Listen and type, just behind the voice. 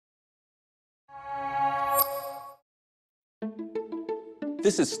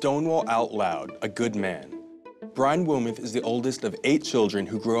This is Stonewall Out Loud, a good man. Bryan Wilmoth is the oldest of 8 children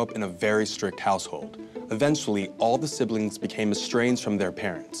who grew up in a very strict household. Eventually, all the siblings became estranged from their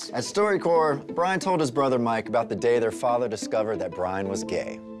parents. At StoryCorps, Bryan told his brother Mike about the day their father discovered that Bryan was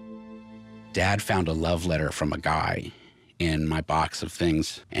gay. Dad found a love letter from a guy in my box of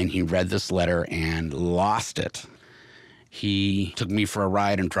things, and he read this letter and lost it. He took me for a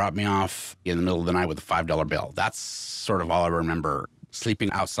ride and dropped me off in the middle of the night with a $5 bill. That's sort of all I remember,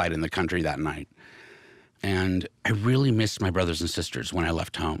 sleeping outside in the country that night. And I really missed my brothers and sisters when I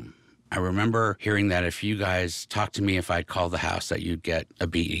left home. I remember hearing that if you guys talked to me if I'd call the house, that you'd get a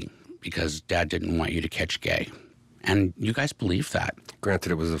beating because Dad didn't want you to catch gay. And you guys believed that.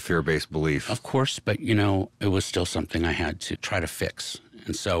 Granted, it was a fear-based belief. Of course, but, you know, it was still something I had to try to fix.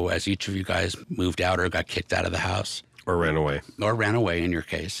 And so as each of you guys moved out or got kicked out of the house. Or ran away. Or ran away, in your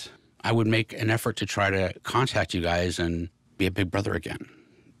case. I would make an effort to try to contact you guys and be a big brother again.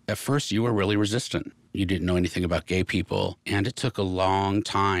 At first, you were really resistant. You didn't know anything about gay people, and it took a long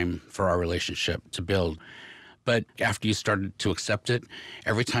time for our relationship to build. But after you started to accept it,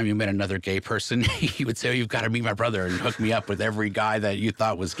 every time you met another gay person, you would say, oh, you've got to meet my brother, and hook me up with every guy that you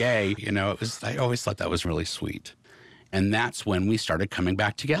thought was gay. You know, I always thought that was really sweet. And that's when we started coming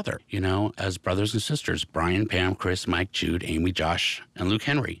back together, you know, as brothers and sisters, Bryan, Pam, Chris, Mike, Jude, Amy, Josh, and Luke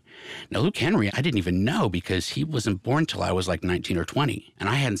Henry. Now, Luke Henry, I didn't even know because he wasn't born till I was like 19 or 20, and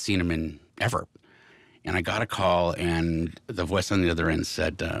I hadn't seen him in ever. And I got a call, and the voice on the other end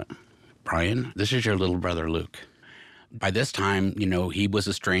said, Bryan, this is your little brother, Luke. By this time, you know, he was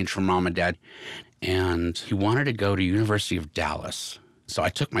estranged from Mom and Dad, and he wanted to go to University of Dallas. So I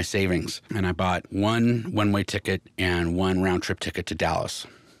took my savings, and I bought one one-way ticket and one round-trip ticket to Dallas.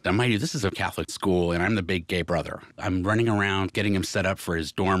 Now, mind you, this is a Catholic school, and I'm the big gay brother. I'm running around getting him set up for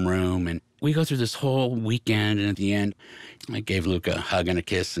his dorm room, and we go through this whole weekend, and at the end, I gave Luke a hug and a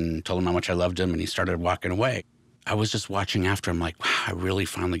kiss and told him how much I loved him, and he started walking away. I was just watching after him like, wow, I really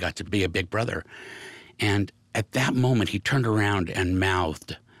finally got to be a big brother. And at that moment, he turned around and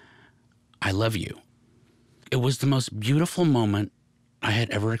mouthed, I love you. It was the most beautiful moment I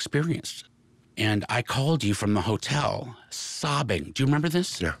had ever experienced. And I called you from the hotel, sobbing. Do you remember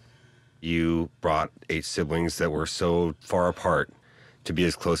this? Yeah. You brought 8 siblings that were so far apart to be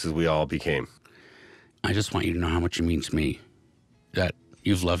as close as we all became. I just want you to know how much it means to me that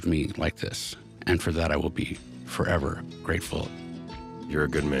you've loved me like this. And for that, I will be forever grateful. You're a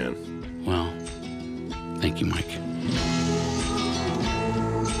good man. Well, thank you, Mike.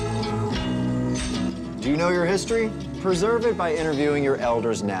 Do you know your history? Preserve it by interviewing your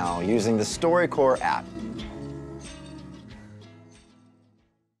elders now using the StoryCorps app.